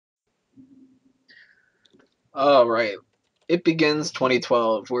Oh, right. It begins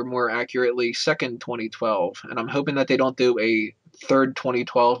 2012, or more accurately, second 2012. And I'm hoping that they don't do a third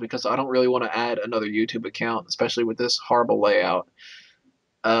 2012 because I don't really want to add another YouTube account, especially with this horrible layout.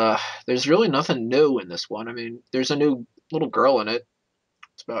 There's really nothing new in this one. I mean, there's a new little girl in it.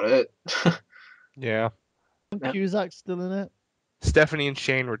 That's about it. Yeah. Yeah. Cusack's still in it. Stephanie and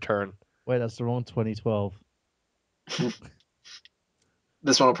Shane return. Wait, that's the wrong 2012.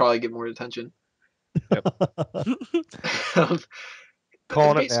 This one will probably get more attention. Yep. It's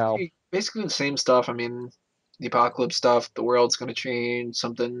Calling it now. basically the same stuff. I mean, the apocalypse stuff, the world's gonna change,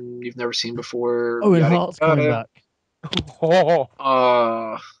 something you've never seen before, Owen yada Hart's coming yada. back. Oh,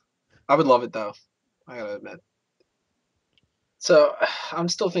 Uh, I would love it though. I gotta admit. So I'm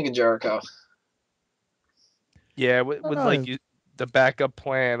still thinking Jericho. yeah, with No, like the backup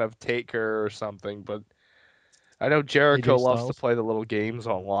plan of Taker or something, but I know AJ Jericho loves to Styles. play the little games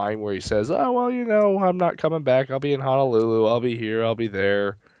online where he says, "Oh well, I'm not coming back. I'll be in Honolulu. I'll be here. I'll be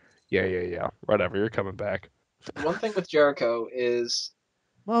there." Yeah, yeah, yeah. Whatever. You're coming back. One thing with Jericho is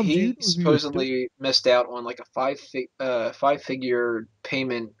Mom, do he you know who you're doing? supposedly missed out on like a five figure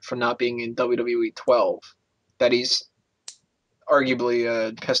payment for not being in WWE 12 that he's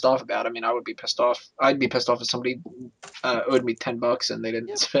arguably pissed off about. I mean, I would be pissed off. I'd be pissed off if somebody owed me $10 and they didn't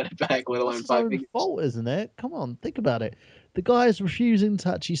Yeah, spend it back, let that's alone his five own figures. fault, isn't it? Come on, think about it. The guy is refusing to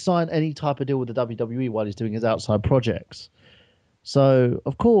actually sign any type of deal with the WWE while he's doing his outside projects. So,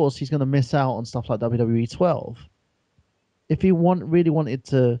 of course, he's going to miss out on stuff like WWE 12. If he really wanted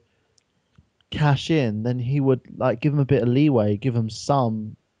to cash in, then he would like give him a bit of leeway, give him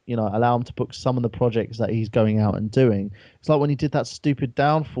some, allow him to book some of the projects that he's going out and doing. It's like when he did that stupid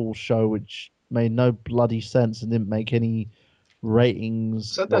Downfall show, which made no bloody sense and didn't make any Is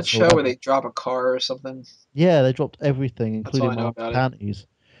ratings that show where whatsoever. they drop a car or something? Yeah, they dropped everything, That's all I including know Mark's about it. panties.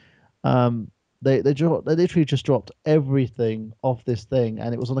 Um, they literally just dropped everything off this thing,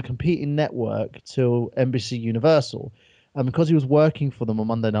 and it was on a competing network to NBC Universal. And because he was working for them on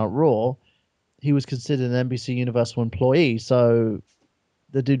Monday Night Raw, he was considered an NBC Universal employee. So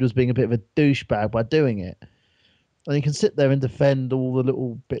the dude was being a bit of a douchebag by doing it. And he can sit there and defend all the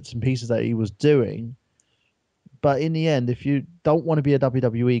little bits and pieces that he was doing. But in the end, if you don't want to be a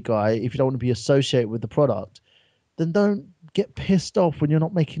WWE guy, if you don't want to be associated with the product, then don't get pissed off when you're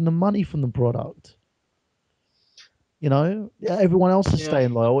not making the money from the product. Yeah, everyone else is Yeah,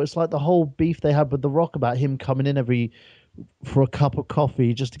 staying loyal. It's like the whole beef they had with The Rock about him coming in every for a cup of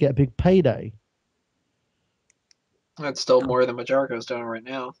coffee just to get a big payday. that's still more than what Jericho's doing right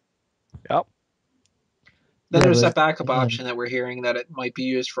now. Yep. Then Yeah, there's but that backup again, option that we're hearing that it might be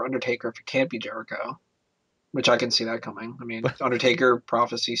used for Undertaker if it can't be Jericho, which I can see that coming. I mean, But Undertaker,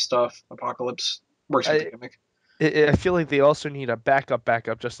 prophecy stuff, apocalypse works with the I gimmick. I feel like they also need a backup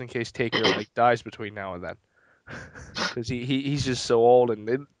just in case Taker like dies between now and then, because he's just so old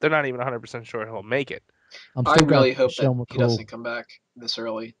and they're not even 100% sure he'll make it. I'm I still going really for hope that Michelle he doesn't McCool. come back this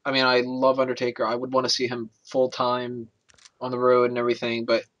early. I mean, I love Undertaker. I would want to see him full time on the road and everything,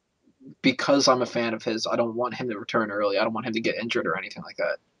 but because I'm a fan of his, I don't want him to return early. I don't want him to get injured or anything like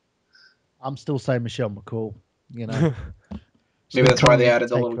that. I'm still saying Michelle McCool. You know, she's Maybe been that's why coming they in the added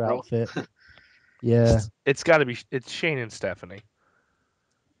the little Taker girl. outfit. Yeah. It's got to be it's Shane and Stephanie.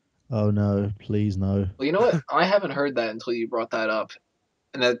 Oh no, please no. Well, you know what? I haven't heard that until you brought that up.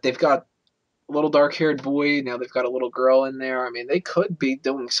 And that they've got a little dark haired boy. Now they've got a little girl in there. I mean, they could be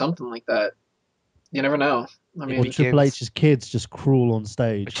doing something like that. You never know. I It Or mean, Triple begins H's kids just cruel on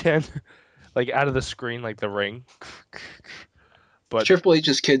stage. again, like out of the screen, like the ring. But Triple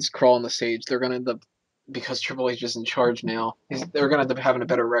H's kids crawl on the stage. They're going to end up, because Triple H is in charge now, they're going to end up having a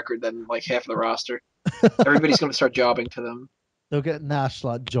better record than like half of the roster. Everybody's going to start jobbing to them. They'll get Nash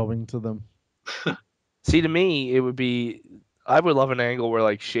like jobbing to them. see, to me, it would be I would love an angle where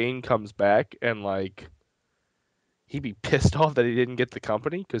like Shane comes back and like he'd be pissed off that he didn't get the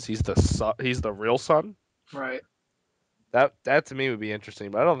company because he's the real son. Right. That to me would be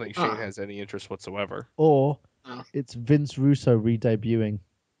interesting, but I don't think Shane Huh. has any interest whatsoever. Or Oh. it's Vince Russo re-debuting.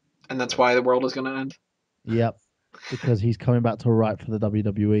 And that's why the world is going to end. Yep, because he's coming back to write for the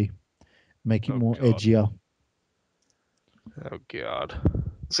WWE, make it Oh more god. edgier. Oh god.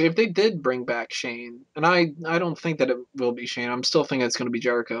 See, if they did bring back Shane, and I don't think that it will be Shane. I'm still thinking it's going to be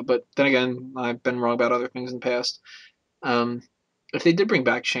Jericho. But then again, I've been wrong about other things in the past. Um, if they did bring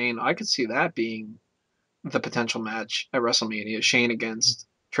back Shane, I could see that being the potential match at WrestleMania: Shane against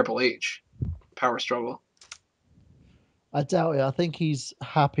Triple H, power struggle. I doubt it. I think he's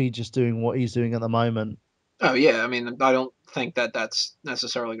happy just doing what he's doing at the moment. Oh yeah, I mean, I don't think that that's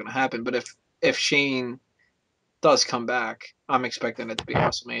necessarily going to happen. But if Shane does come back, I'm expecting it to be a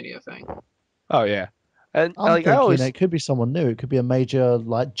WrestleMania thing. Oh yeah. And I'm like I thinking always it could be someone new. It could be a major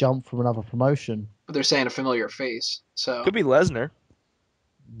like jump from another promotion. But they're saying a familiar face, so could be Lesnar.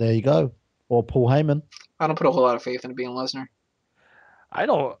 There you go. Or Paul Heyman. I don't put a whole lot of faith in it being Lesnar. I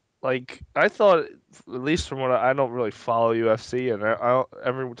don't like. I thought, at least from what I don't really follow UFC, and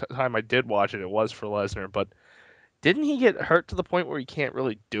every time I did watch it, it was for Lesnar. But didn't he get hurt to the point where he can't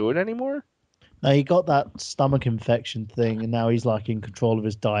really do it anymore? Now he got that stomach infection thing, and now he's like in control of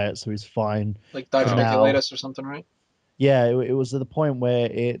his diet, so he's fine. Like now- diverticulitis or something, right? Yeah, it was at the point where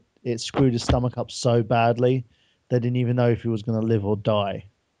it screwed his stomach up so badly they didn't even know if he was going to live or die.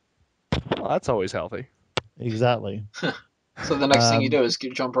 Well, that's always healthy. Exactly. So the next thing you Um, do is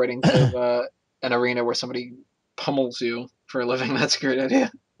jump right into an arena where somebody pummels you for a living. That's a great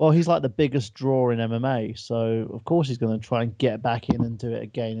idea. Well, he's like the biggest draw in MMA, so of course he's going to try and get back in and do it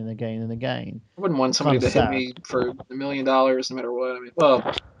again and again and again. I wouldn't want somebody Kinda to hit sad. me for $1 million, no matter what. I mean, well,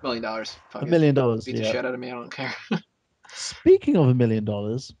 $1 million. Fuck $1 it. million, Beat the yeah. shit out of me. I don't care. Speaking of $1 million,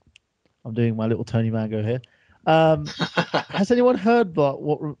 I'm doing my little Tony Mango here. Has anyone heard about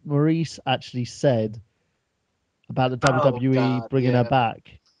what Maurice actually said about the Oh, WWE God, bringing yeah. her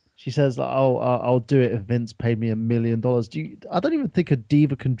back? She says, like, "Oh, I'll do it if Vince paid me $1 million." I don't even think a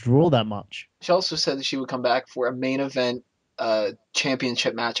diva can draw that much. She also said that she would come back for a main event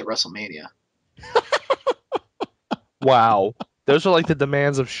championship match at WrestleMania. Wow, those are like the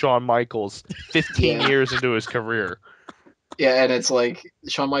demands of Shawn Michaels 15 Yeah. years into his career. Yeah, and it's like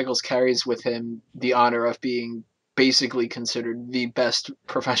Shawn Michaels carries with him the honor of being basically considered the best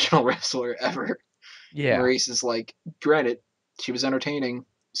professional wrestler ever. Yeah, Maurice is like, granted, she was entertaining,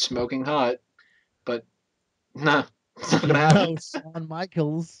 smoking hot, but nah, it's not gonna happen. No, Shawn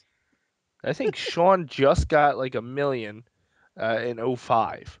Michaels. I think Shawn just got like $1 million in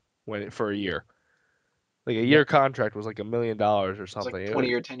 05 for a year. Like a year contract was like $1 million or It's something. like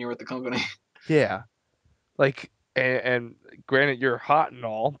 20-year tenure with the company. Yeah, like and granted you're hot and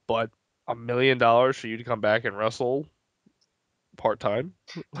all, but $1 million for you to come back and wrestle part time.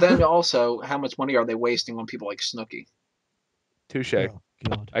 Then also, how much money are they wasting on people like Snooki? Touche. Oh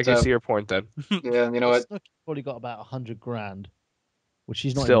God. I can So- see your point then. Yeah, you know what? Snooki's probably got about 100 grand, which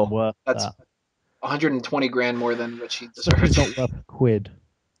she's not Still, even worth That's that. 120 grand more than what she Snooki's deserves. not worth a quid.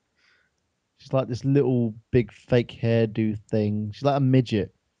 She's like this little big fake hairdo thing. She's like a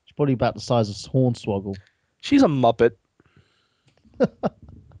midget. She's probably about the size of Hornswoggle. she's a muppet.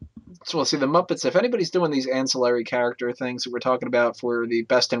 So we'll see the Muppets. If anybody's doing these ancillary character things that we're talking about for the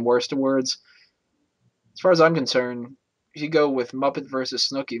best and worst awards, as far as I'm concerned, you go with Muppet versus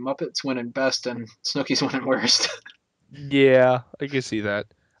Snooki. Muppets winning best and Snooki's winning worst. Yeah, I can see that.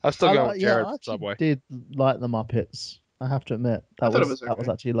 I'm still going with Jared I from actually Subway. did like the Muppets. I have to admit I thought it was that was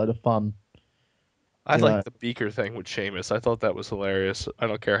okay. actually a load of fun. I you like know. the beaker thing with Sheamus. I thought that was hilarious. I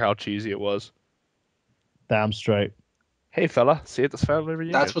don't care how cheesy it was. Damn straight. Hey fella, see you at this family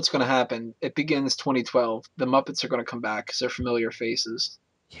reunion. That's what's going to happen. It begins 2012. The Muppets are going to come back because they're familiar faces.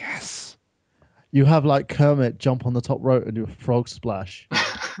 Yes. You have like Kermit jump on the top rope and do a frog splash.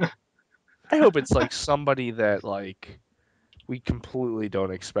 I hope it's like somebody that like we completely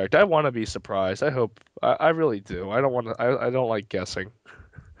don't expect. I want to be surprised. I really do. I don't want to. I don't like guessing.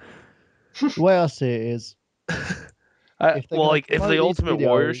 The way I see it is, If they're gonna Like if promote the these Ultimate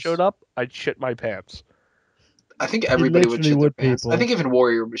Warrior videos- showed up, I'd shit my pants. I think everybody would literally shit their would, pants. I people. think even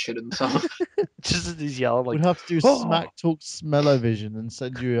Warrior would shit himself. Just as he's yelling like, we'd have to do "Oh!" Smack Talk Smell-O-Vision and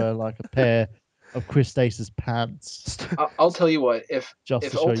send you like a pair of Chris Stace's pants I'll tell you what. If just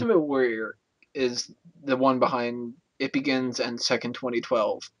if to show you. Ultimate Warrior is the one behind It Begins and Second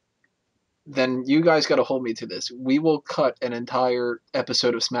 2012, then you guys got to hold me to this. We will cut an entire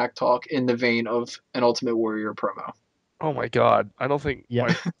episode of Smack Talk in the vein of an Ultimate Warrior promo. Oh my god! I don't think Yeah,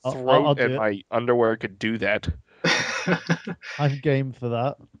 my I'll throat do and it. my underwear could do that. I'm game for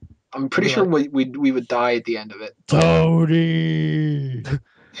that. I'm pretty Be sure like- we would die at the end of it. Tony.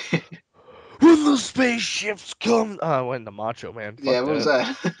 When the spaceships come, when the Macho Man. Fuck Yeah, what was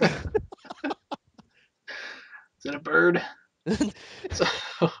that? Is it a bird? So,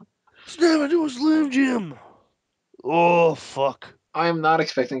 Snap into a Slim Jim. Oh fuck! I am not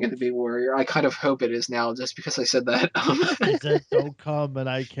expecting it to be Warrior. I kind of hope it is now, just because I said that. He said, "Don't come," and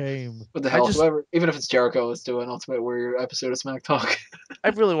I came. What the hell? just- Whoever, even if it's Jericho, let's do an Ultimate Warrior episode of Smack Talk. I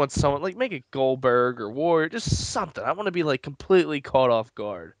really want someone like make it Goldberg or Warrior, just something. I want to be like completely caught off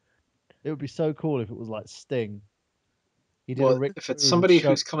guard. It would be so cool if it was like Sting. He did a Well, Rick if it's Rude somebody show-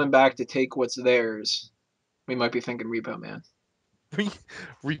 who's coming back to take what's theirs, we might be thinking Repo Man.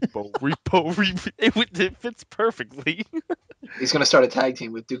 Repo. It fits perfectly. He's gonna start a tag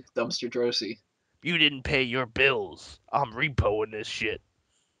team with Duke Dumpster Drosy. You didn't pay your bills. I'm repoing this shit.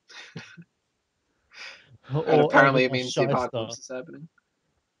 And apparently it Irvin R. means the Shyster. apocalypse is happening.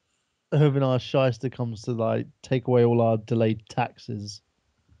 Irvin R. Shyster comes to like take away all our delayed taxes.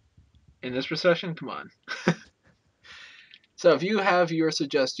 In this recession, come on. So if you have your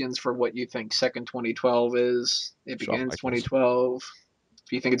suggestions for what you think Second 2012 is, it Shawn begins Michaels. 2012.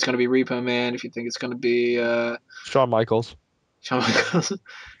 If you think it's going to be Repo Man, if you think it's going to be Shawn Michaels. Shawn Michaels,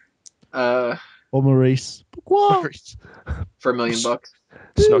 uh, Or Maurice. Pourquoi? for $1 million.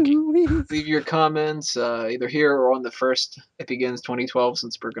 Snooki. Leave your comments either here or on the first It Begins 2012,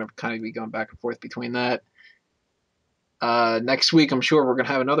 since we're going to kind of be going back and forth between that. Next week, I'm sure we're going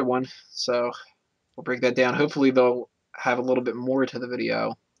to have another one, so we'll break that down. Hopefully, they'll have a little bit more to the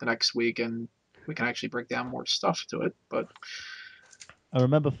video the next week, and we can actually break down more stuff to it. But And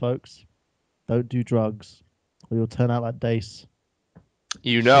remember, folks, don't do drugs, or you'll turn out like Dace.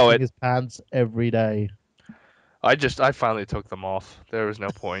 You know shitting it. his pants every day. I finally took them off. There was no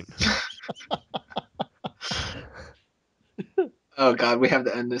point. oh god, we have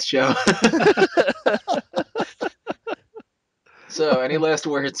to end this show. So, any last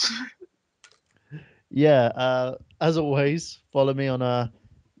words? Yeah, as always, follow me on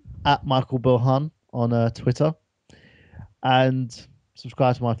at Michael Bilhan on Twitter, and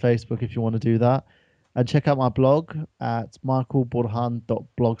subscribe to my Facebook if you want to do that, and check out my blog at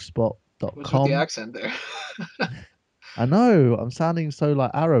michaelburhan.blogspot.com. What's with the accent there? I know I'm sounding so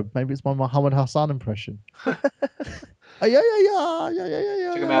like Arab. Maybe it's my Muhammad Hassan impression. Yeah.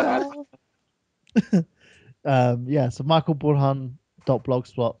 Check him out at Yeah, so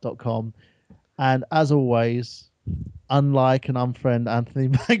michaelburhan.blogspot.com. And as always, unlike and unfriend Anthony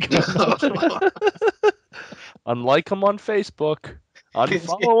Bankman. Unlike him on Facebook.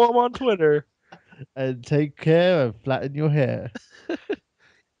 Unfollow him on Twitter. And take care and flatten your hair.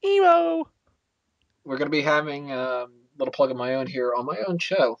 Emo. We're going to be having a little plug of my own here on my own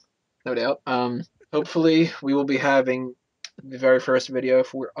show, no doubt. Hopefully, we will be having the very first video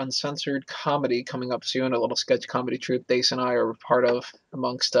for Uncensored Comedy coming up soon, a little sketch comedy troupe Dace and I are part of,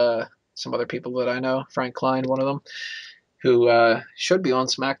 amongst some other people that I know. Frank Klein, one of them, who should be on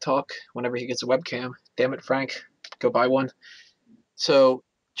Smack Talk whenever he gets a webcam. Damn it, Frank, go buy one. So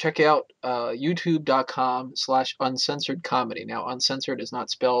check out youtube.com/uncensored comedy. Now, uncensored is not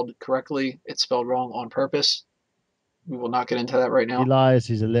spelled correctly. It's spelled wrong on purpose. We will not get into that right now. He lies.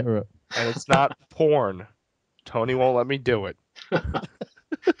 He's illiterate. And it's not porn. Tony won't let me do it.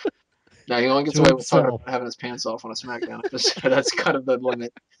 No, he only gets away with talking about having his pants off on a SmackDown episode. That's kind of the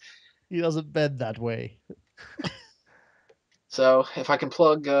limit. He doesn't bend that way. So if I can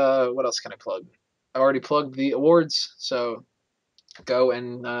plug, what else can I plug? I already plugged the awards, so go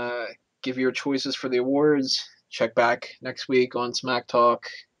and give your choices for the awards. Check back next week on Smack Talk.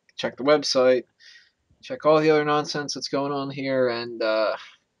 Check the website. Check all the other nonsense that's going on here, and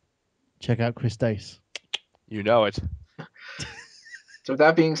check out Chris Dace. You know it. So with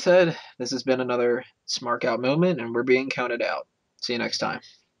that being said, this has been another Smark Out moment, and we're being counted out. See you next time.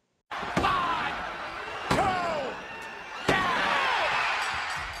 5, 2,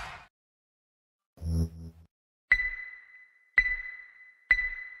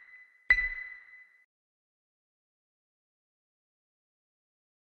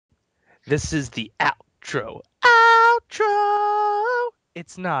 This is the outro. Outro!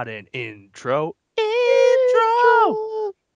 It's not an intro.